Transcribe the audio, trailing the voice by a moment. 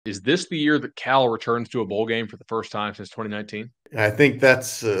Is this the year that Cal returns to a bowl game for the first time since 2019? I think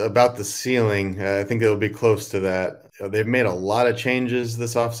that's about the ceiling. I think it'll be close to that. They've made a lot of changes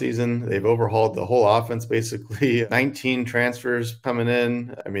this offseason. They've overhauled the whole offense, basically. 19 transfers coming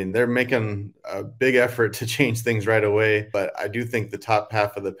in. I mean, they're making a big effort to change things right away. But I do think the top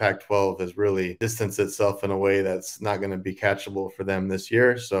half of the Pac 12 has really distanced itself in a way that's not going to be catchable for them this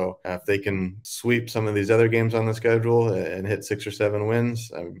year. So if they can sweep some of these other games on the schedule and hit 6 or 7 wins,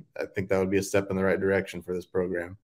 I think that would be a step in the right direction for this program.